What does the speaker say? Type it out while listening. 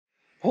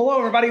Hello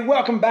everybody,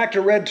 welcome back to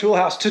Red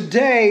Toolhouse.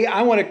 Today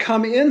I want to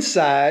come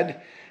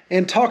inside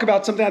and talk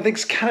about something I think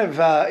is kind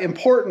of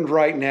important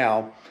right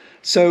now.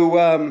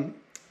 So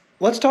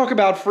let's talk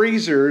about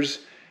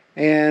freezers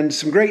and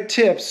some great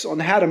tips on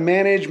how to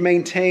manage,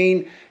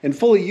 maintain, and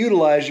fully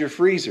utilize your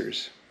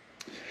freezers.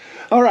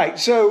 All right,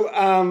 so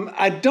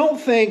I don't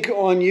think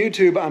on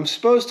YouTube I'm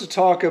supposed to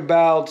talk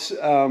about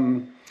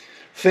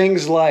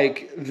things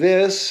like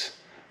this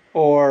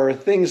or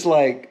things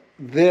like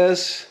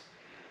this,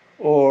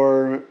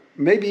 or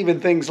maybe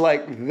even things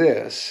like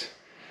this.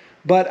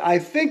 But I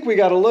think we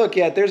got to look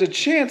at, there's a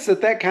chance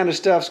that that kind of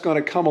stuff's going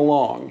to come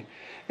along.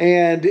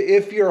 And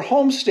if you're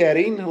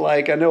homesteading,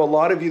 like I know a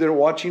lot of you that are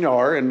watching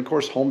are, and of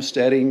course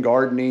homesteading,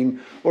 gardening,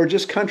 or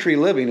just country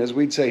living, as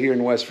we'd say here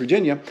in West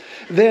Virginia,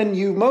 then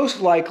you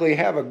most likely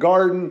have a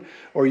garden,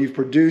 or you've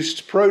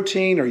produced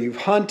protein, or you've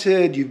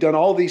hunted, you've done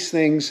all these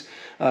things,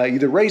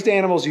 either raised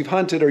animals, you've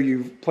hunted, or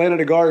you've planted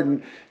a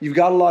garden, you've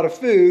got a lot of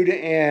food,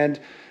 and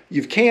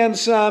you've canned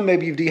some,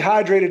 maybe you've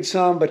dehydrated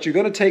some, but you're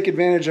going to take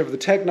advantage of the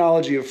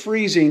technology of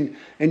freezing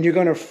and you're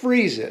going to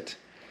freeze it.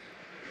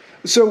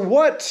 So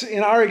what,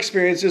 in our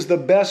experience, is the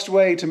best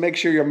way to make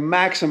sure you're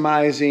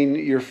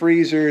maximizing your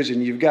freezers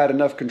and you've got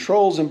enough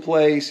controls in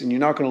place and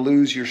you're not going to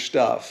lose your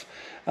stuff?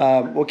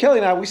 Well, Kelly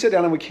and I, we sat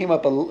down and we came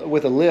up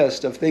with a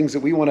list of things that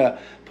we want to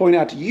point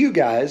out to you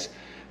guys.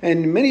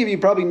 And many of you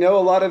probably know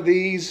a lot of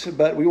these,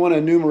 but we want to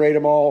enumerate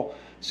them all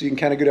so you can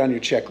kind of go down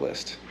your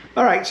checklist.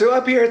 All right, so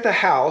up here at the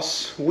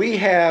house, we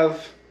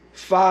have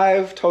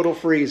 5 total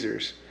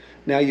freezers.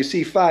 Now you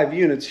see 5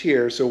 units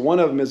here, so one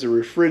of them is a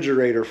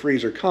refrigerator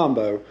freezer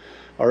combo.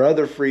 Our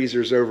other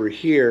freezer's over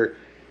here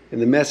in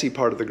the messy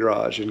part of the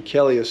garage, and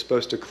Kelly is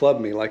supposed to club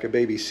me like a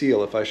baby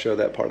seal if I show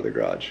that part of the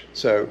garage.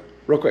 So,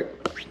 real quick.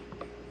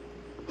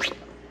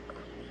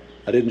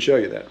 I didn't show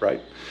you that,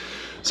 right?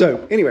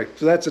 So, anyway,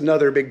 so that's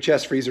another big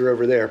chest freezer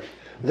over there.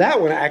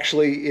 That one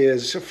actually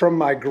is from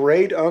my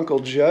great Uncle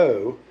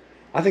Joe.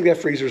 I think that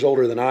freezer's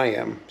older than I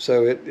am,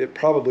 so it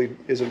probably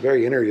isn't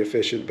very energy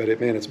efficient, but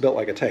man, it's built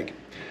like a tank.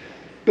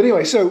 But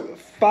anyway, so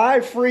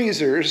 5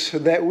 freezers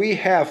that we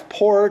have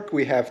pork,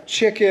 we have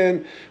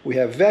chicken, we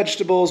have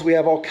vegetables, we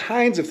have all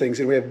kinds of things,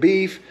 and we have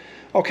beef,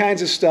 all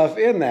kinds of stuff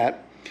in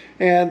that.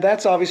 And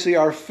that's obviously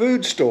our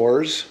food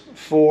stores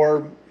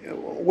for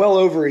well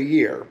over a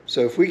year.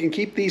 So if we can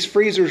keep these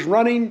freezers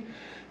running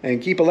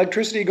and keep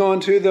electricity going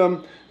to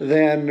them,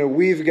 then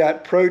we've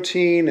got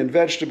protein and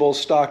vegetables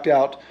stocked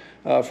out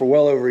for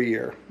well over a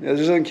year. This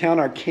doesn't count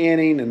our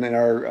canning and then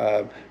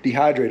our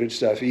dehydrated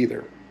stuff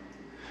either.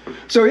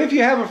 So if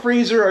you have a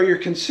freezer or you're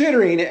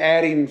considering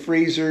adding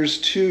freezers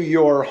to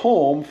your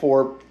home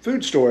for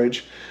food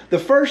storage, the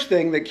first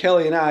thing that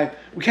Kelly and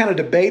we kind of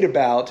debate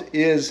about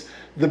is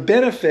the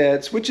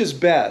benefits, which is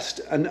best,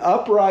 an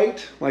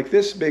upright, like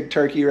this big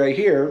turkey right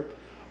here,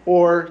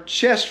 or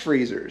chest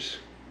freezers.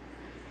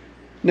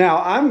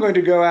 Now I'm going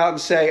to go out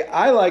and say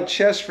I like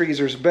chest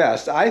freezers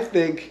best. I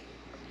think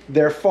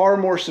they're far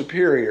more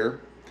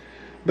superior,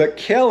 but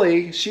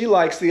Kelly, she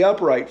likes the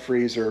upright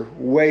freezer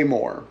way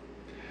more.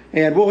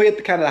 And we'll hit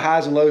the kind of the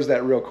highs and lows of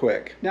that real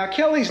quick. Now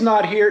Kelly's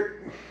not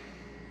here.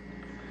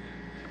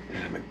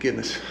 Oh my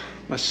goodness,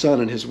 my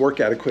son and his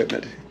workout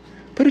equipment.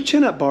 Put a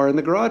chin-up bar in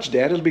the garage,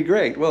 Dad, it'll be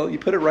great. Well, you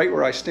put it right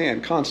where I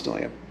stand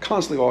constantly. I'm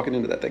constantly walking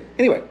into that thing.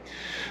 Anyway,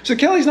 so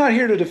Kelly's not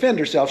here to defend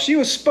herself. She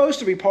was supposed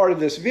to be part of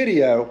this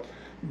video,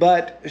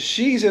 but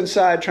she's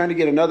inside trying to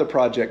get another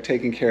project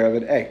taken care of.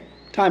 And hey,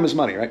 time is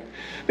money, right?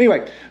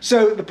 Anyway,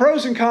 so the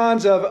pros and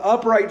cons of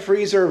upright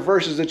freezer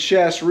versus a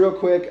chest, real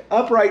quick.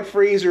 Upright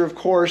freezer, of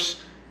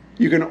course,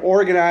 you can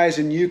organize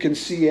and you can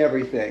see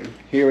everything.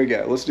 Here we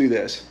go. Let's do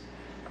this.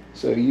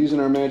 So using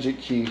our magic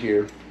key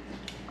here.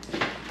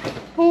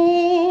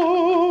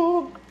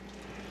 Oh,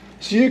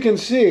 so you can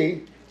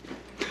see.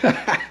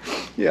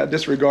 Yeah,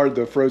 disregard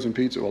the frozen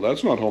pizza. Well,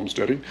 that's not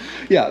homesteading.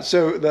 Yeah,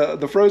 so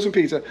the frozen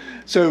pizza.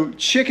 So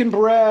chicken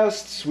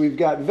breasts, we've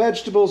got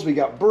vegetables, we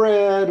got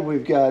bread,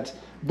 we've got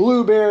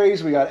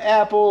blueberries, we got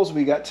apples,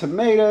 we got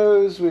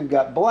tomatoes, we've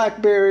got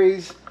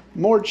blackberries,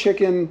 more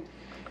chicken,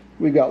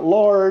 we've got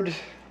lard,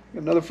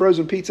 another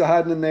frozen pizza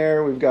hiding in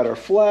there, we've got our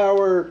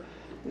flour,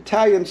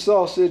 Italian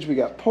sausage, we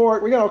got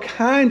pork, we got all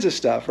kinds of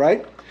stuff,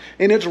 right?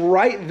 And it's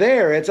right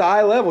there, it's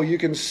eye level, you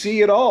can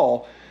see it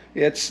all.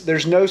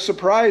 There's no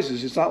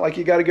surprises. It's not like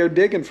you got to go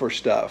digging for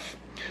stuff.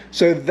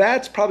 So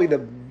that's probably the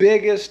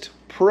biggest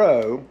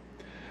pro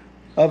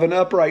of an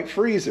upright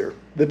freezer.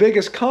 The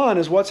biggest con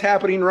is what's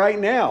happening right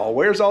now.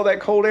 Where's all that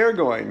cold air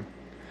going?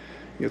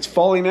 It's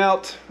falling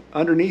out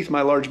underneath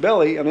my large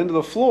belly and into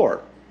the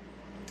floor.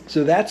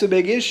 So that's a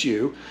big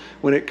issue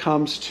when it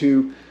comes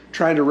to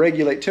trying to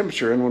regulate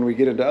temperature, and when we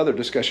get into other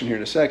discussion here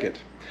in a second.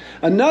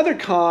 Another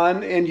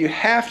con, and you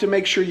have to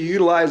make sure you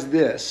utilize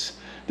this.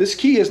 This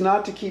key is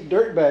not to keep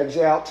dirt bags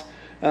out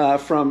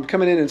from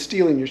coming in and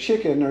stealing your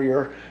chicken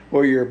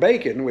or your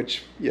bacon,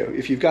 which,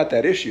 if you've got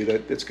that issue,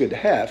 that's good to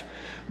have.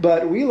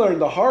 But we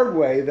learned the hard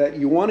way that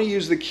you want to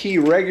use the key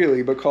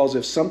regularly, because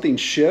if something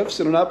shifts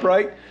in an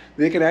upright,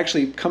 they can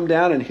actually come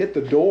down and hit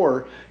the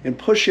door and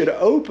push it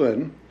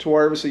open to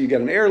where obviously you get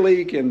an air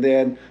leak and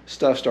then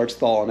stuff starts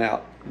thawing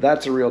out.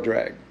 That's a real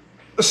drag.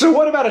 So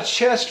what about a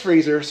chest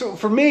freezer? So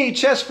for me,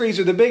 chest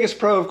freezer, the biggest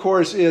pro, of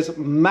course, is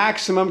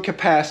maximum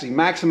capacity,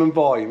 maximum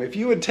volume. If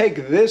you would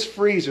take this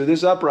freezer,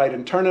 this upright,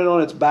 and turn it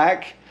on its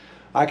back,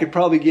 I could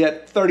probably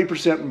get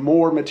 30%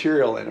 more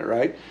material in it,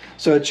 right?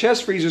 So a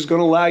chest freezer is going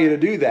to allow you to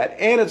do that.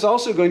 And it's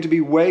also going to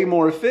be way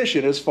more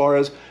efficient as far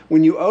as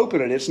when you open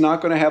it. It's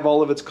not going to have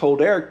all of its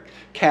cold air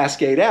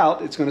cascade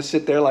out. It's going to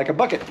sit there like a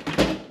bucket.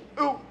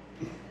 Oh,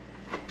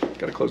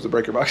 got to close the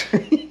breaker box.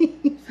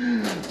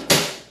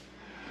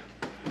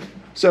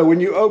 So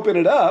when you open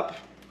it up,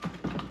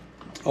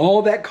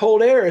 all that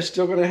cold air is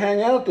still going to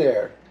hang out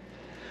there.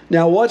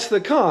 Now, what's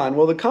the con?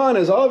 Well, the con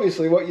is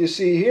obviously what you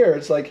see here.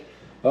 It's like,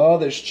 oh,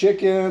 there's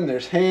chicken,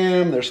 there's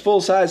ham, there's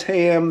full-size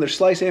ham, there's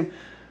sliced ham.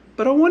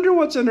 But I wonder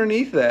what's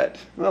underneath that.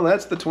 Well,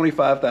 that's the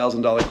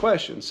 $25,000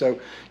 question. So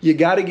you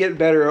got to get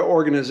better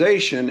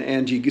organization,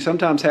 and you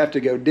sometimes have to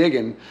go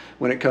digging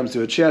when it comes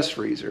to a chest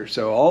freezer.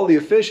 So all the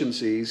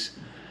efficiencies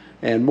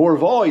and more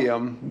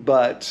volume,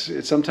 but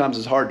sometimes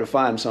it's hard to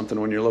find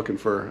something when you're looking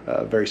for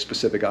a very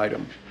specific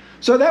item.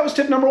 So that was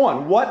tip number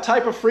one. What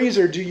type of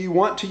freezer do you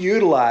want to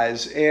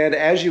utilize? And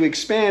as you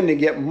expand and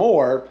get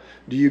more,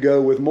 do you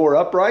go with more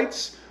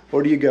uprights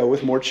or do you go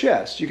with more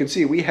chests? You can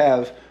see we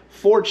have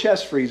 4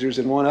 chest freezers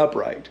and 1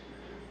 upright.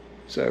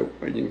 So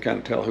you can kind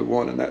of tell who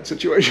won in that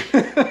situation.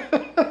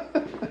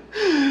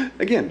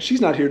 Again,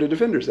 she's not here to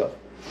defend herself.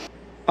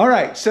 All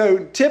right,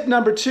 so tip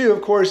number 2,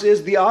 of course,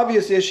 is the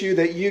obvious issue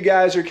that you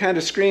guys are kind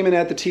of screaming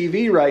at the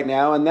TV right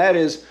now, and that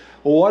is,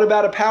 well, what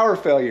about a power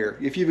failure?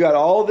 If you've got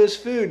all this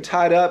food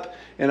tied up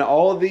in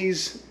all of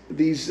these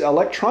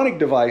electronic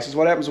devices,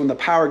 what happens when the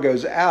power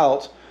goes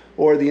out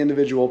or the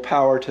individual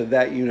power to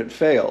that unit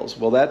fails?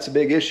 Well, that's a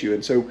big issue.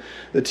 And so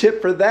the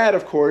tip for that,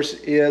 of course,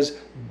 is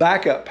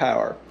backup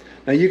power.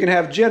 Now you can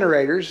have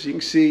generators. You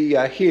can see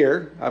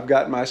here, I've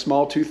got my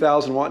small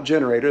 2,000 watt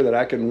generator that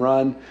I can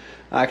run.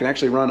 I can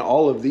actually run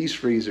all of these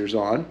freezers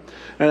on.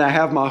 And I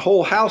have my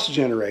whole house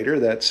generator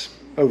that's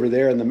over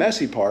there in the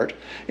messy part,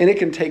 and it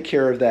can take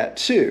care of that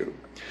too.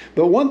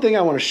 But one thing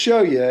I want to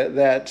show you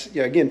that,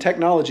 again,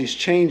 technology's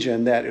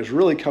changing, that is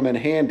really come in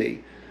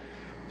handy.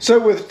 So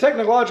with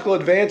technological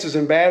advances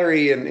in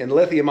battery and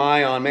lithium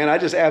ion, man, I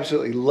just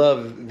absolutely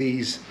love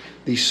these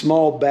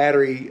small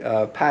battery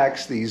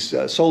packs, these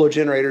solar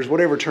generators,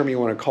 whatever term you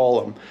want to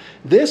call them.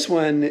 This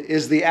one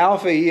is the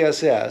Alpha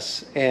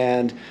ESS,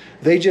 and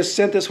they just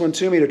sent this one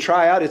to me to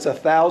try out. It's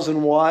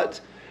 1,000 watt,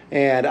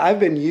 and I've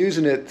been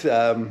using it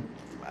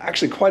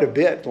actually quite a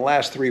bit in the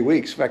last 3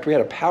 weeks. In fact, we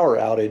had a power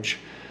outage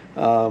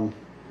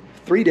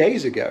 3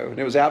 days ago, and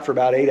it was out for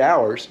about 8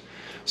 hours.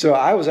 So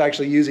I was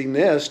actually using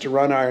this to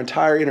run our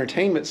entire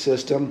entertainment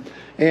system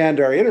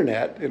and our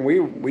internet, and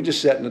we just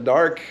sat in the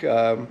dark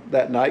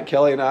that night,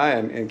 Kelly and I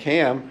and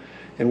Cam,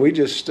 and we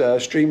just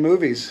streamed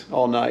movies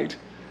all night.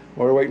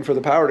 We were waiting for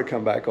the power to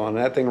come back on, and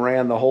that thing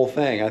ran the whole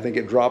thing. I think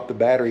it dropped the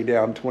battery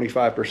down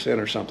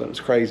 25% or something. It's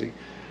crazy.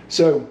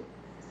 So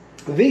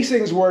these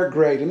things work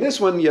great, and this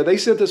one, they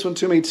sent this one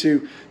to me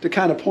to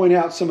kind of point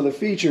out some of the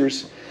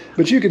features,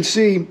 but you can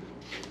see,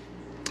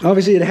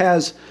 obviously it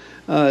has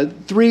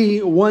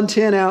 3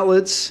 110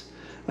 outlets,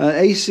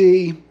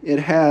 AC. It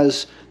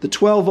has the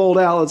 12 volt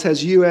outlets,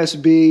 has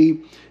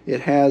USB.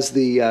 It has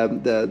the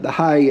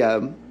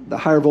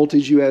higher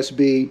voltage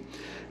USB.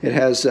 It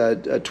has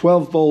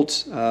 12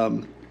 volt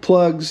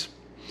plugs.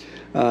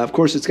 Of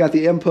course, it's got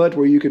the input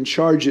where you can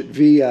charge it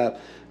via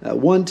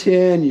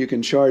 110. You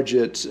can charge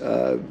it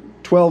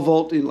 12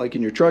 volt, like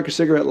in your truck or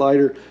cigarette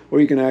lighter,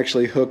 or you can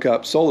actually hook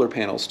up solar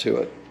panels to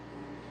it.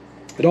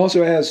 It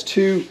also has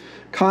 2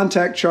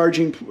 contact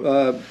charging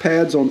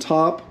pads on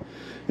top,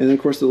 and then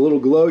of course the little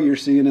glow you're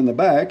seeing in the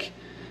back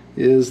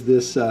is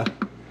this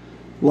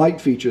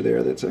light feature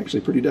there that's actually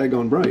pretty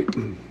daggone bright.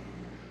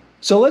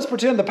 So let's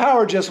pretend the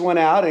power just went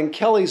out and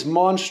Kelly's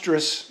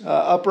monstrous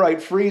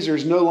upright freezer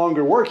is no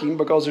longer working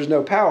because there's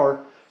no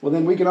power. Well,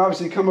 then we can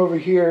obviously come over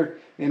here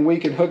and we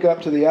can hook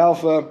up to the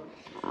Alpha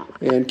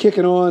and kick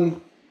it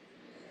on.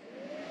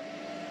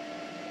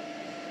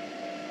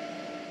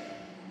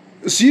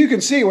 So you can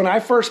see when I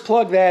first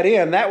plugged that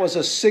in, that was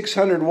a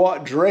 600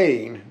 watt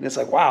drain. And it's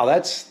like, wow,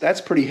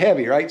 that's pretty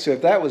heavy, right? So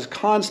if that was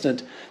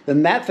constant,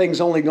 then that thing's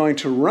only going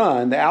to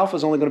run, the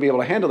Alpha's only going to be able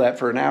to handle that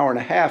for an hour and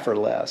a half or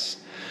less.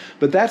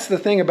 But that's the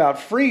thing about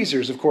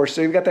freezers, of course.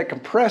 So you've got that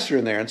compressor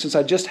in there. And since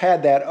I just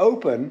had that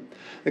open,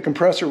 the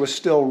compressor was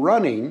still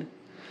running.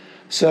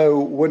 So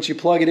once you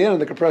plug it in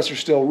and the compressor's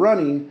still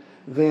running,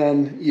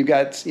 then you've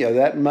got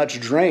that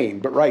much drain.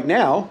 But right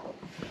now,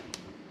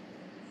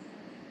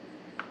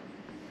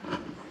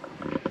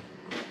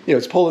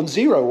 it's pulling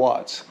 0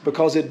 watts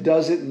because it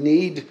doesn't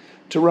need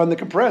to run the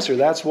compressor.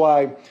 That's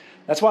why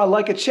I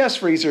like a chest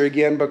freezer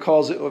again,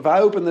 because if I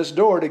open this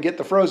door to get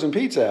the frozen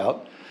pizza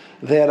out,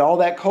 then all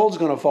that cold's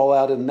going to fall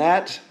out and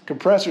that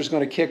compressor is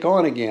going to kick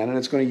on again and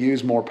it's going to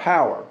use more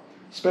power,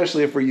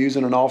 especially if we're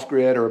using an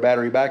off-grid or a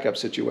battery backup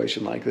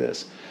situation like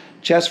this.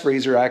 Chest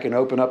freezer, I can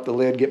open up the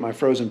lid, get my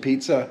frozen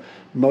pizza.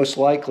 Most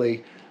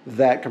likely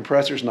that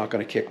compressor's not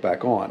going to kick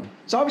back on.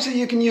 So obviously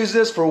you can use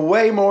this for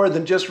way more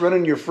than just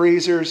running your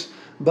freezers,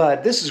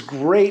 but this is a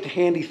great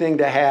handy thing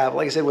to have.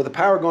 Like I said, with the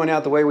power going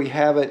out the way we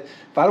have it,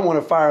 if I don't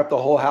want to fire up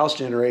the whole house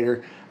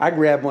generator, I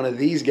grab one of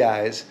these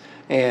guys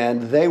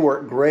and they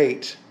work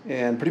great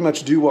and pretty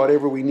much do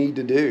whatever we need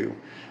to do.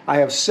 I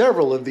have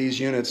several of these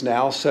units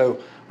now,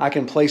 so I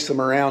can place them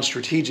around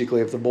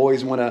strategically. If the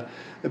boys want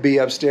to be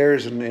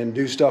upstairs and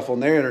do stuff on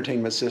their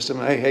entertainment system,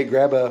 hey,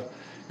 grab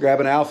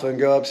an Alpha and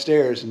go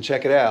upstairs and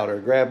check it out, or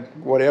grab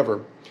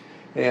whatever.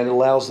 And it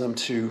allows them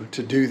to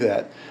do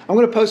that. I'm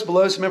going to post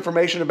below some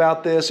information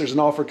about this. There's an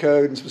offer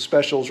code and some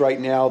specials right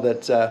now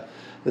that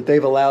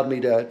they've allowed me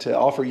to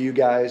offer you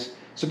guys.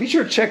 So be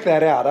sure to check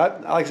that out.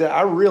 Like I said,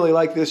 I really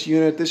like this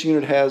unit. This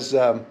unit has,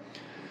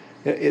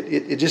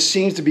 it just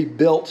seems to be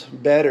built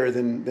better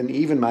than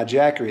even my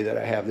Jackery that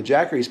I have. The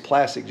Jackery's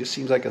plastic just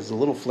seems like it's a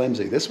little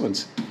flimsy. This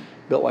one's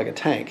built like a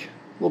tank.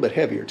 A little bit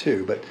heavier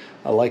too, but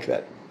I like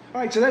that. All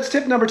right, so that's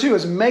tip number 2,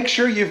 is make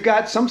sure you've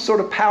got some sort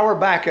of power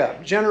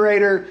backup.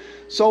 Generator,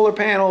 solar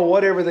panel,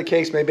 whatever the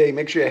case may be,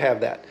 make sure you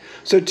have that.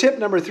 So tip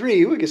number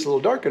 3, ooh, it gets a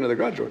little dark under the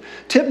garage door.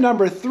 Tip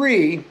number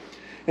 3,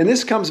 and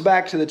this comes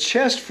back to the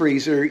chest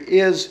freezer,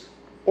 is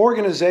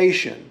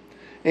organization.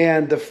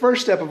 And the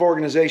first step of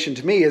organization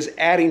to me is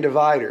adding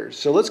dividers.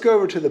 So let's go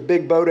over to the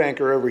big boat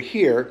anchor over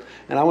here,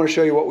 and I want to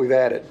show you what we've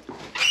added.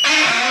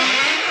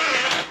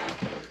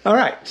 All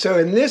right, so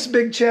in this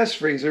big chest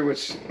freezer,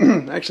 which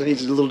actually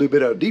needs a little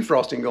bit of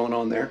defrosting going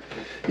on there,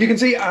 you can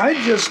see I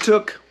just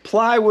took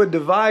plywood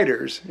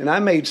dividers, and I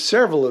made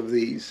several of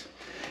these,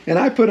 and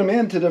I put them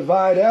in to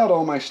divide out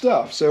all my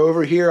stuff. So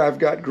over here I've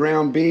got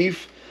ground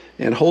beef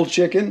and whole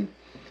chicken.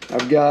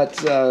 I've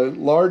got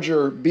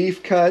larger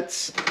beef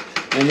cuts,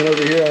 and then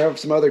over here I have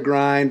some other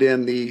grind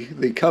and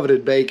the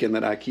coveted bacon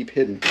that I keep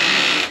hidden.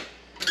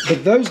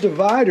 But those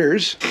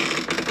dividers,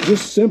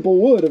 just simple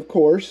wood, of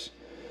course.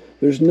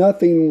 There's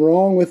nothing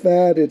wrong with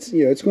that. It's,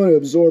 you know, it's going to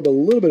absorb a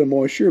little bit of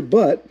moisture,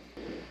 but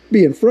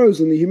being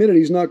frozen, the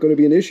humidity is not going to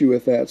be an issue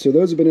with that. So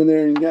those have been in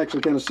there, and you can actually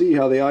kind of see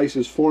how the ice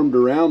is formed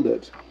around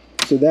it.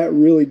 So that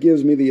really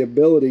gives me the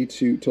ability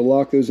to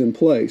lock those in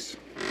place.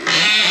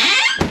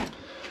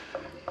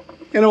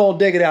 And I won't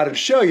dig it out and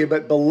show you,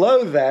 but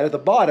below that, at the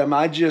bottom,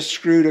 I just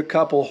screwed a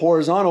couple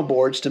horizontal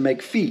boards to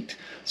make feet.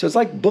 So it's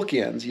like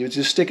bookends. You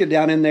just stick it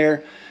down in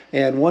there,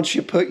 and once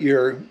you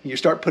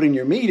start putting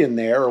your meat in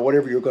there, or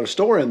whatever you're going to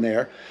store in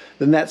there,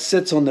 then that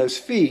sits on those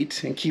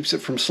feet and keeps it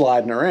from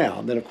sliding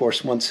around. Then of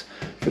course,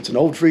 if it's an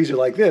old freezer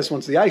like this,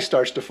 once the ice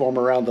starts to form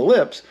around the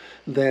lips,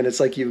 then it's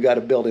like you've got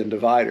a built-in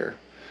divider.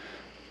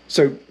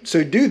 So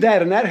do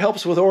that, and that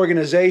helps with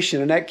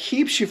organization, and that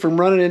keeps you from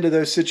running into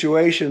those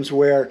situations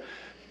where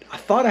I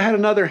thought I had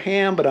another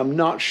ham, but I'm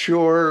not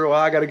sure. Well,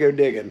 I got to go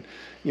digging.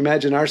 You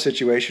imagine our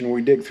situation where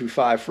we dig through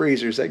 5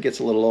 freezers, that gets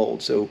a little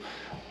old. So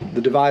the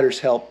dividers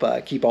help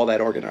keep all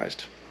that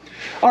organized.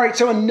 All right,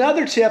 so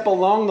another tip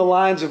along the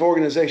lines of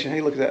organization.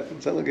 Hey, look at that.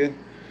 Does that look good?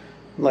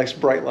 Nice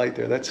bright light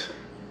there. That's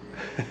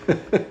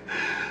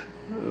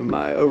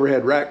my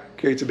overhead rack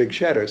creates a big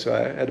shadow, so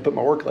I had to put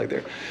my work light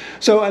there.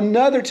 So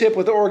another tip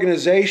with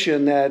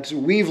organization that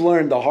we've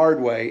learned the hard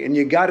way, and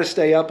you got to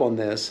stay up on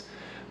this,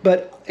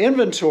 but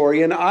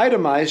inventory and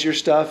itemize your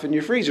stuff in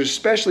your freezers,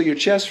 especially your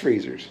chest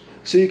freezers.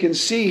 So you can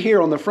see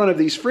here on the front of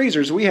these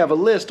freezers, we have a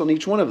list on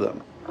each one of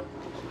them.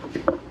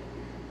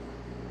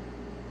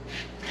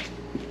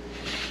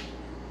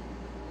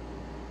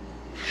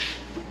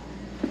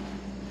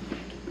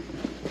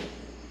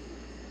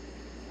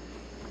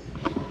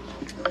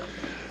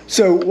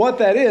 So what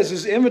that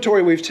is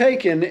inventory we've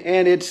taken,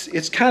 and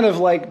it's kind of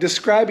like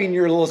describing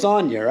your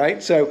lasagna,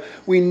 right? So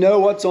we know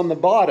what's on the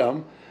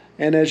bottom,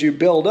 and as you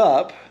build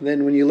up,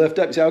 then when you lift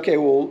up, you say, okay,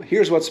 well,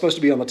 here's what's supposed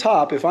to be on the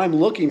top. If I'm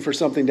looking for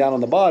something down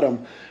on the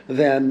bottom,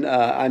 then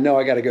I know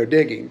I got to go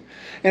digging.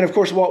 And of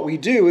course, what we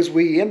do is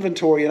we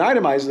inventory and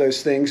itemize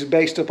those things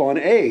based upon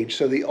age.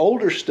 So the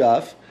older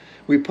stuff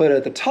we put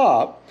at the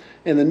top,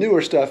 and the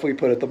newer stuff we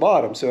put at the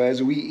bottom. So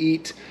as we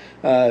eat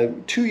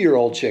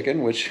 2-year-old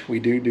chicken, which we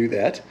do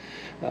that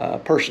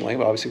personally,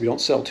 but obviously we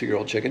don't sell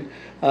 2-year-old chicken,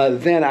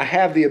 then I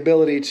have the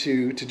ability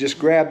to just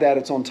grab that,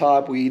 it's on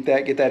top, we eat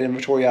that, get that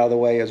inventory out of the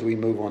way as we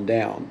move on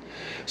down.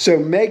 So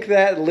make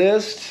that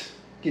list,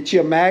 get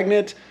you a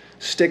magnet,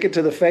 stick it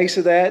to the face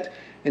of that,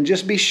 and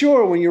just be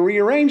sure when you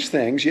rearrange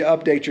things, you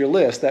update your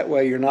list. That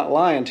way you're not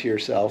lying to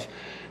yourself,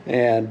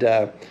 and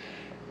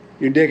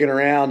you're digging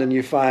around and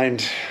you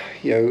find,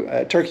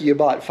 a turkey you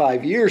bought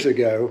 5 years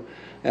ago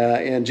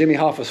and Jimmy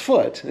Hoffa's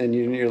foot, and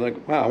you're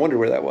like, wow, I wonder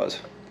where that was.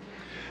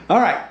 All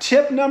right,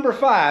 tip number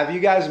 5. You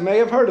guys may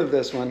have heard of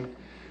this one.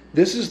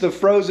 This is the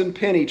frozen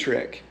penny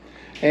trick.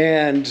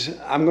 And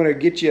I'm going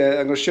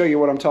to show you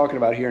what I'm talking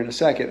about here in a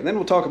second, and then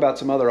we'll talk about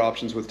some other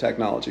options with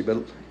technology, but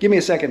give me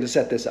a second to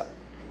set this up.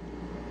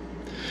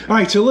 All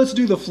right, so let's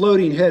do the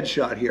floating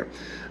headshot here.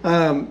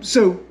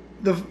 So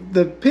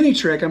the penny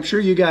trick, I'm sure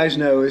you guys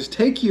know, is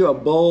take you a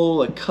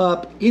bowl, a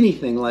cup,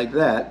 anything like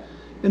that,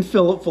 and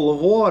fill it full of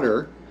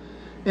water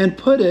and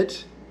put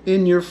it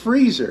in your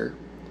freezer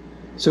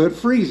so it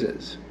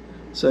freezes.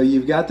 So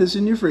you've got this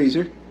in your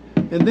freezer,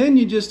 and then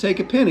you just take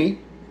a penny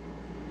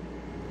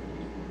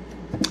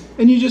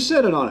and you just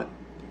set it on it.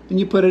 And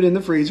you put it in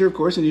the freezer, of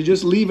course, and you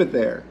just leave it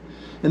there.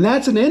 And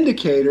that's an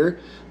indicator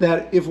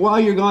that if while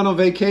you're gone on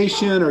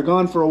vacation or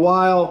gone for a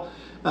while,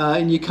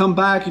 and you come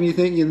back and you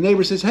think, your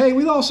neighbor says, hey,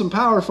 we lost some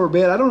power for a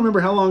bit. I don't remember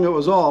how long it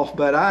was off,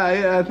 but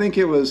I think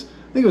it was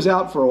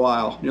out for a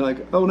while. And you're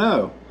like, oh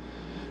no.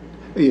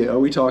 Are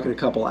we talking a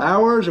couple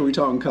hours? Or are we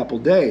talking a couple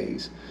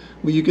days?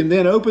 Well, you can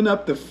then open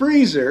up the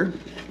freezer,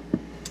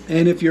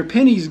 and if your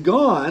penny's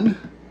gone,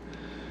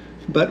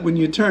 but when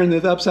you turn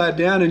it upside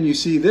down and you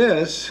see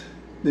this,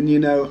 then you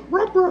know,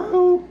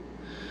 ruh-roh,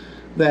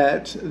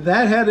 that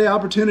had the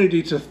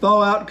opportunity to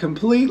thaw out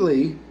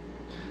completely,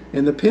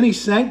 and the penny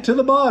sank to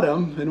the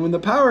bottom, and when the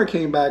power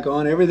came back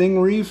on, everything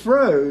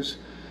refroze.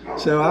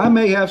 So I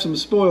may have some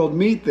spoiled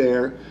meat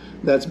there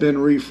that's been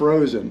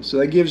refrozen. So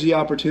that gives you the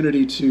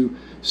opportunity to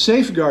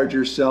safeguard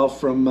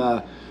yourself from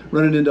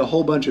running into a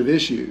whole bunch of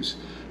issues.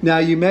 Now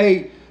you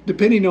may,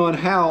 depending on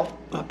how,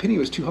 penny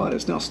was too hot,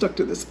 it's now stuck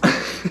to this.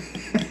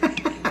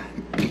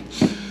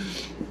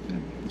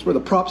 That's where the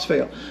props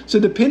fail. So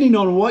depending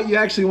on what you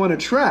actually want to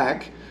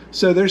track,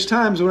 so there's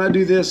times when I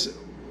do this,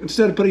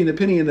 instead of putting the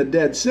penny in the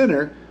dead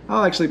center,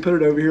 I'll actually put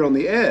it over here on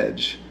the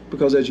edge,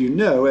 because as you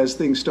know, as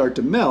things start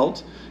to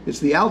melt, it's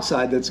the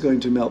outside that's going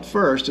to melt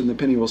first, and the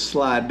penny will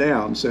slide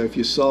down. So if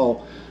you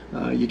saw,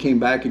 you came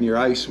back and your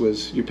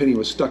penny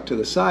was stuck to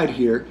the side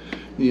here,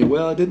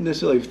 well, it didn't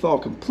necessarily thaw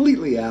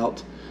completely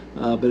out,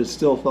 but it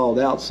still thawed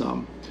out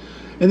some.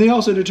 And then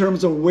also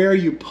determines on where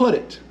you put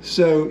it.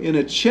 So in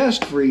a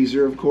chest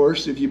freezer, of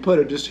course, if you put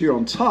it just here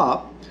on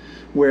top,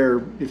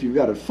 where if you've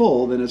got it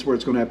full, then it's where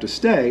it's going to have to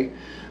stay.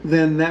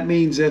 Then that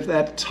means if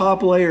that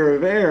top layer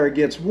of air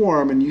gets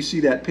warm and you see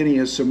that penny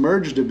has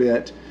submerged a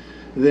bit,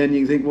 then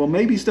you think, well,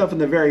 maybe stuff in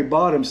the very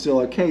bottom still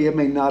okay. It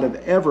may not have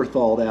ever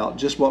thawed out,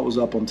 just what was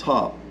up on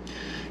top.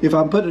 If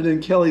I'm putting it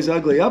in Kelly's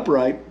Ugly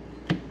Upright,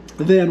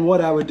 then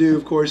what I would do,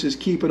 of course, is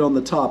keep it on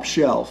the top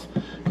shelf,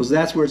 because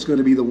that's where it's going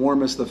to be the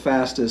warmest, the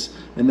fastest,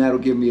 and that'll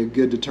give me a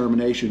good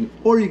determination.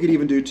 Or you could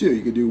even do two.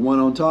 You could do one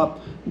on top,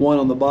 one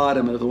on the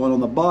bottom, and if the one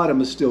on the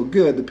bottom is still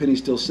good, the penny's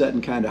still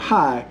setting kind of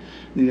high,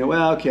 then you know,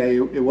 well, okay,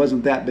 it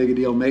wasn't that big a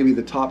deal. Maybe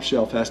the top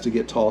shelf has to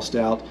get tossed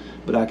out,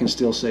 but I can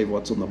still save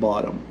what's on the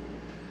bottom.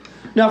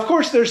 Now, of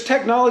course, there's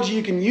technology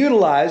you can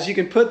utilize. You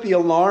can put the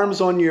alarms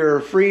on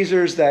your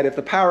freezers that if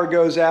the power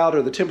goes out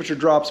or the temperature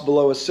drops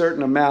below a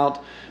certain amount,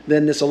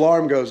 then this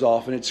alarm goes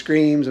off and it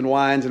screams and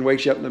whines and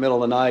wakes you up in the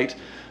middle of the night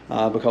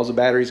because the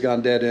battery's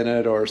gone dead in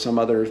it or some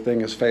other thing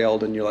has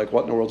failed and you're like,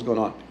 what in the world's going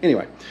on?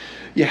 Anyway,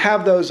 you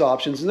have those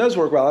options and those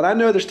work well. And I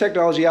know there's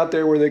technology out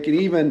there where they can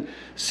even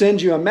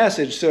send you a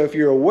message. So if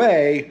you're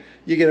away,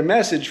 you get a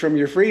message from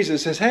your freezer that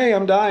says, hey,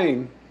 I'm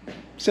dying,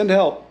 send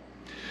help.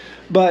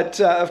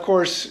 But of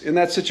course, in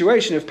that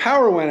situation, if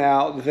power went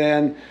out,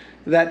 then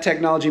that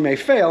technology may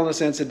fail in the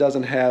sense it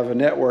doesn't have a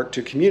network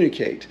to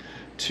communicate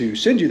to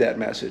send you that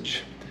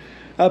message.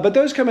 But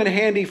those come in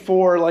handy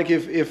for, like,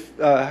 if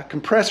a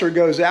compressor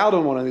goes out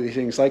on one of these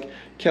things, like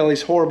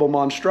Kelly's horrible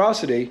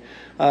monstrosity.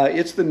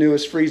 It's the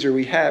newest freezer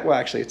we have. Well,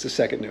 actually, it's the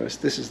second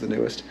newest. This is the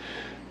newest.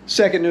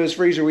 Second newest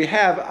freezer we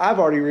have. I've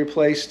already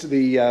replaced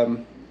the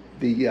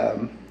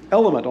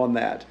element on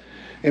that.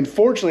 And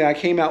fortunately, I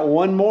came out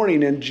one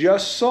morning and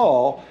just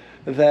saw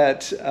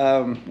that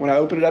when I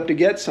opened it up to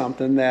get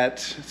something, that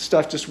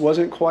stuff just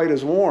wasn't quite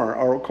as warm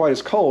or quite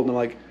as cold. And I'm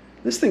like,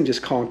 this thing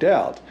just conked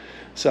out.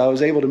 So I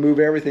was able to move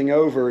everything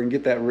over and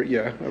get that,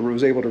 I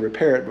was able to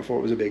repair it before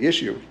it was a big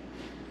issue.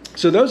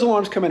 So those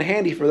alarms come in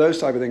handy for those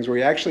type of things where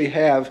you actually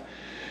have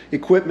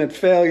equipment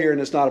failure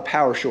and it's not a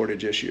power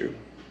shortage issue.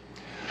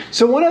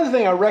 So one other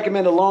thing I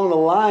recommend along the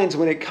lines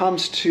when it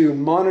comes to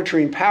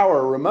monitoring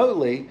power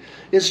remotely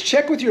is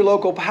check with your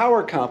local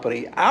power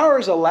company.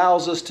 Ours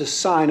allows us to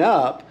sign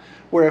up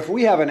where if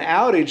we have an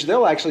outage,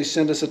 they'll actually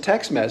send us a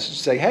text message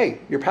to say, hey,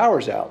 your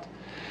power's out.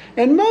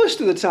 And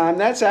most of the time,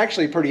 that's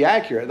actually pretty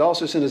accurate. They'll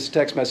also send us a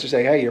text message to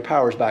say, hey, your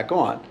power's back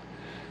on.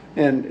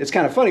 And it's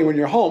kind of funny when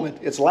you're home,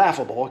 it's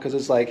laughable because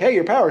it's like, hey,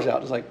 your power's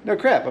out. It's like, no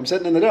crap, I'm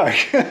sitting in the dark.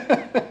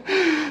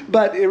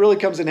 But it really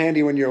comes in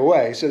handy when you're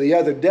away. So the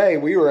other day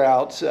we were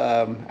out,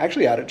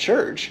 actually out at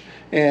church,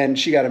 and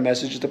she got a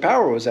message that the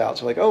power was out.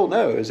 So like, oh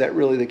no, is that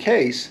really the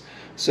case?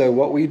 So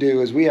what we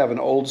do is we have an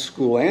old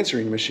school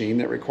answering machine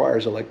that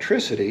requires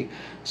electricity.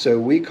 So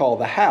we call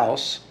the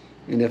house,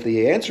 and if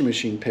the answering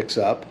machine picks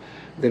up,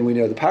 then we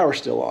know the power's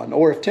still on.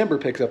 Or if Timber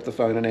picks up the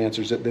phone and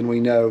answers it, then we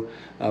know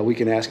we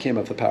can ask him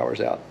if the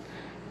power's out.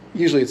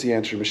 Usually it's the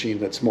answering machine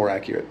that's more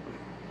accurate.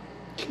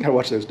 You gotta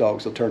watch those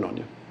dogs, they'll turn on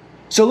you.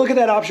 So look at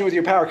that option with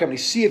your power company.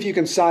 See if you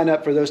can sign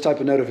up for those type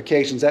of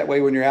notifications. That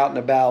way when you're out and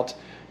about,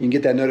 you can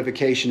get that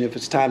notification if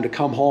it's time to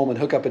come home and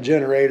hook up a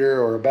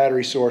generator or a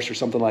battery source or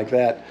something like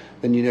that,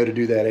 then you know to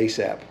do that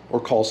ASAP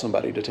or call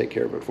somebody to take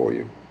care of it for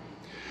you.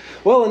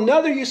 Well,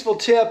 another useful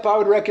tip I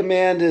would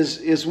recommend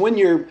is when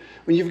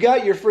you've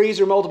got your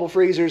freezer, multiple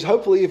freezers,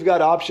 hopefully you've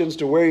got options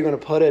to where you're going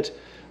to put it.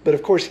 But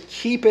of course,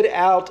 keep it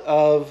out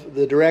of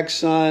the direct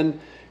sun.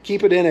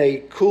 Keep it in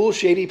a cool,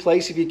 shady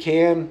place if you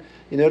can.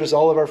 You notice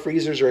all of our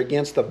freezers are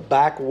against the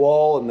back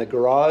wall in the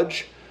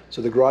garage.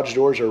 So the garage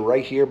doors are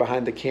right here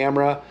behind the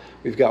camera.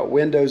 We've got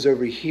windows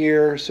over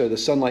here, so the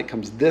sunlight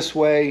comes this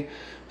way.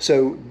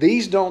 So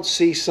these don't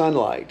see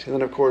sunlight. And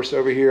then of course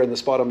over here in the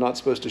spot I'm not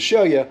supposed to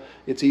show you,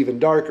 it's even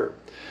darker.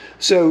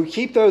 So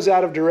keep those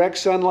out of direct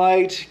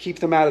sunlight, keep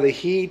them out of the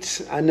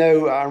heat. I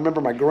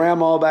remember my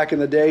grandma back in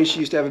the day, she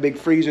used to have a big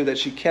freezer that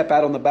she kept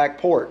out on the back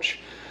porch.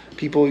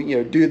 People,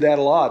 do that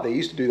a lot. They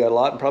used to do that a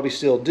lot and probably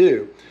still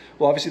do.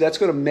 Well, obviously that's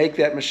going to make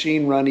that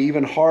machine run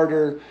even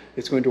harder.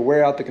 It's going to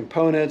wear out the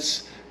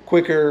components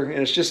quicker,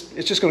 and it's just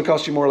going to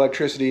cost you more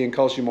electricity and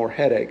cost you more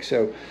headache.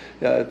 So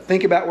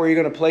think about where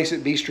you're going to place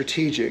it. Be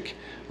strategic.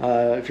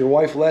 If your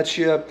wife lets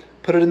you,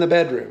 put it in the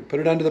bedroom, put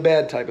it under the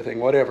bed type of thing,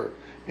 whatever.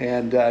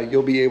 And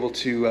you'll be able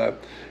to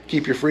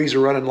keep your freezer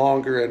running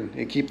longer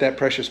and keep that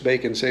precious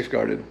bacon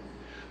safeguarded.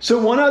 So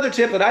one other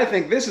tip that I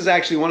think, this is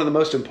actually one of the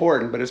most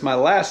important, but it's my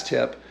last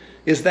tip,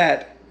 is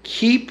that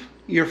keep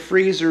your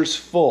freezers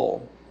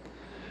full.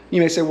 You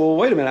may say, well,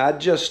 wait a minute, I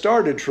just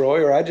started,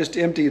 Troy, or I just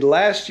emptied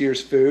last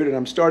year's food and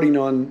I'm starting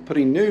on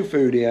putting new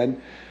food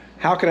in.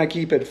 How can I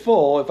keep it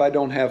full if I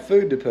don't have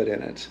food to put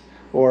in it?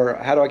 Or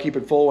how do I keep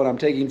it full when I'm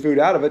taking food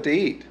out of it to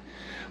eat?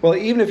 Well,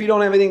 even if you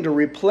don't have anything to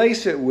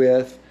replace it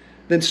with,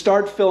 then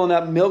start filling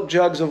up milk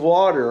jugs of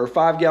water or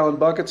 5-gallon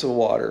buckets of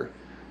water.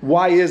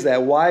 Why is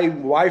that?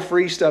 Why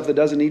freeze stuff that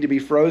doesn't need to be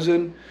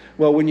frozen?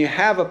 Well, when you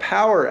have a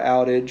power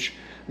outage,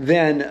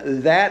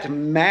 then that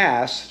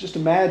mass, just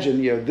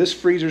imagine, this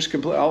freezer's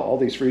complete, all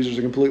these freezers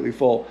are completely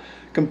full.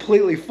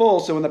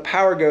 So when the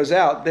power goes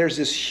out, there's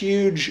this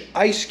huge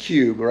ice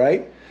cube,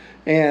 right?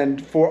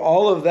 And for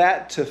all of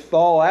that to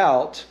thaw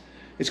out,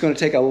 it's going to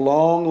take a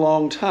long,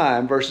 long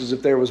time versus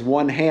if there was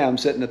one ham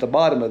sitting at the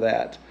bottom of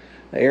that.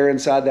 The air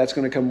inside that's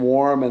going to come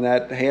warm and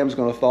that ham's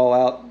going to thaw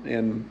out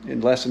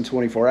in less than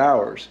 24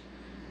 hours.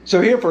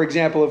 So here, for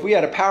example, if we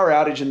had a power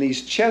outage in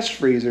these chest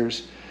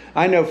freezers,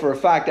 I know for a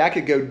fact I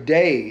could go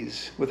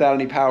days without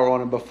any power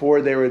on them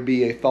before there would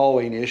be a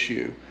thawing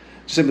issue,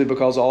 simply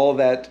because all of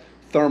that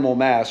thermal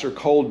mass or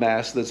cold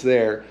mass that's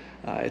there,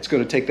 it's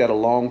going to take that a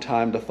long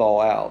time to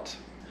thaw out.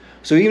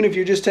 So even if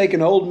you're just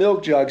taking old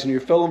milk jugs and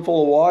you're filling them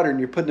full of water and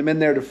you're putting them in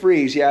there to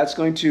freeze, yeah, it's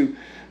going to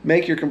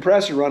make your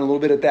compressor run a little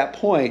bit at that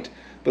point.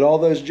 But all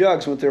those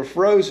jugs, when they're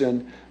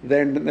frozen,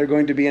 they're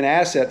going to be an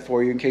asset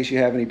for you in case you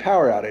have any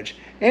power outage.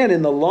 And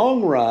in the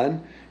long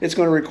run, it's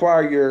going to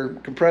require your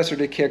compressor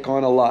to kick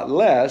on a lot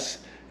less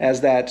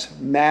as that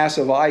mass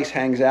of ice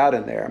hangs out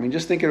in there. I mean,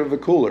 just think of a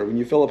cooler. When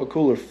you fill up a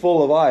cooler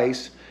full of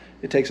ice,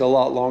 it takes a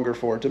lot longer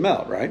for it to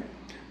melt, right?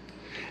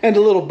 And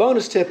a little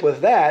bonus tip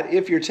with that,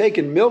 if you're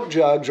taking milk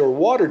jugs or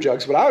water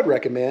jugs, what I would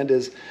recommend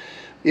is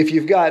if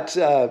you've got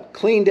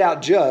cleaned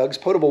out jugs,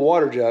 potable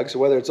water jugs, so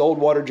whether it's old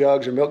water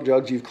jugs or milk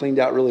jugs you've cleaned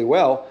out really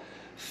well,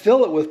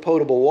 fill it with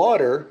potable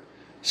water,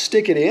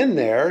 stick it in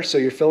there so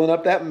you're filling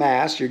up that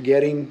mass, you're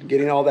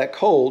getting all that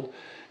cold,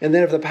 and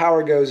then if the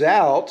power goes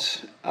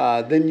out,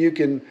 then you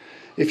can,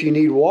 if you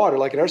need water,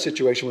 like in our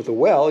situation with the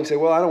well, you say,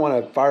 well, I don't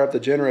want to fire up the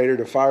generator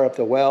to fire up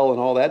the well and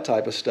all that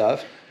type of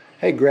stuff.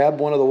 Hey, grab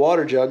one of the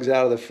water jugs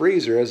out of the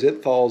freezer. As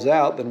it thaws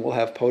out, then we'll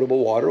have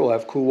potable water, we'll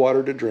have cool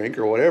water to drink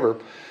or whatever.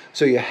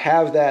 So you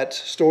have that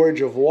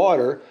storage of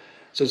water.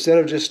 So instead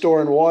of just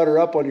storing water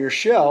up on your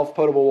shelf,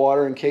 potable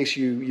water in case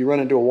you run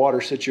into a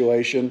water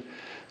situation,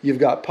 you've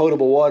got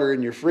potable water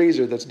in your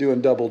freezer that's doing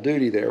double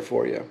duty there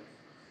for you.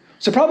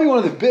 So probably one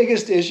of the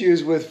biggest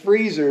issues with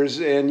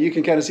freezers, and you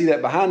can kind of see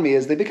that behind me,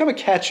 is they become a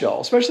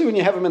catch-all, especially when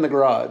you have them in the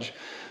garage.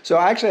 So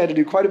I actually had to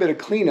do quite a bit of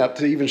cleanup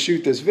to even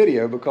shoot this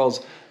video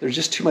because there's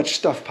just too much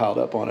stuff piled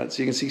up on it.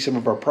 So you can see some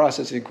of our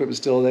processing equipment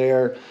still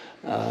there,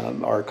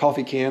 our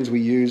coffee cans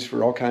we use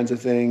for all kinds of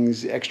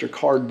things, extra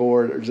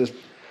cardboard,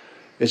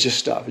 it's just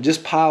stuff. It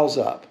just piles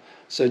up.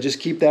 So just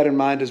keep that in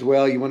mind as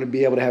well. You want to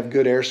be able to have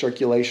good air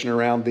circulation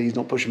around these.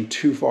 Don't push them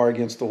too far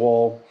against the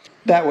wall.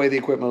 That way the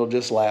equipment will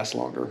just last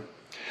longer.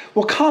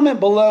 Well, comment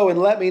below and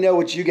let me know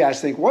what you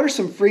guys think. What are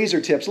some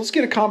freezer tips? Let's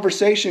get a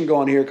conversation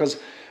going here because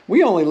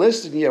we only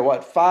listed,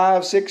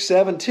 5, 6,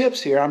 7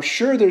 tips here. I'm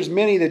sure there's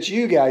many that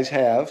you guys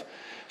have.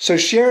 So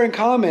share in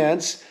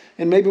comments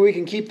and maybe we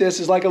can keep this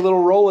as like a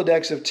little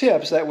Rolodex of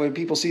tips. That when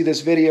people see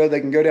this video, they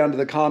can go down to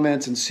the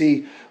comments and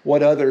see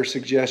what other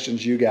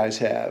suggestions you guys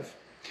have.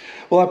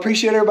 Well, I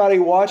appreciate everybody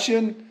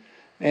watching.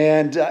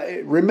 And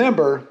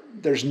remember,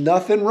 there's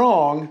nothing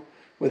wrong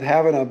with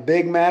having a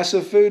big,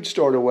 massive food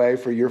stored away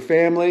for your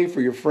family, for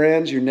your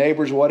friends, your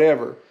neighbors,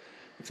 whatever.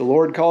 If the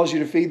Lord calls you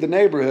to feed the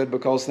neighborhood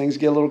because things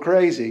get a little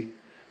crazy,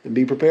 then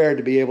be prepared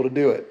to be able to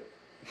do it.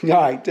 All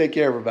right, take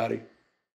care, everybody.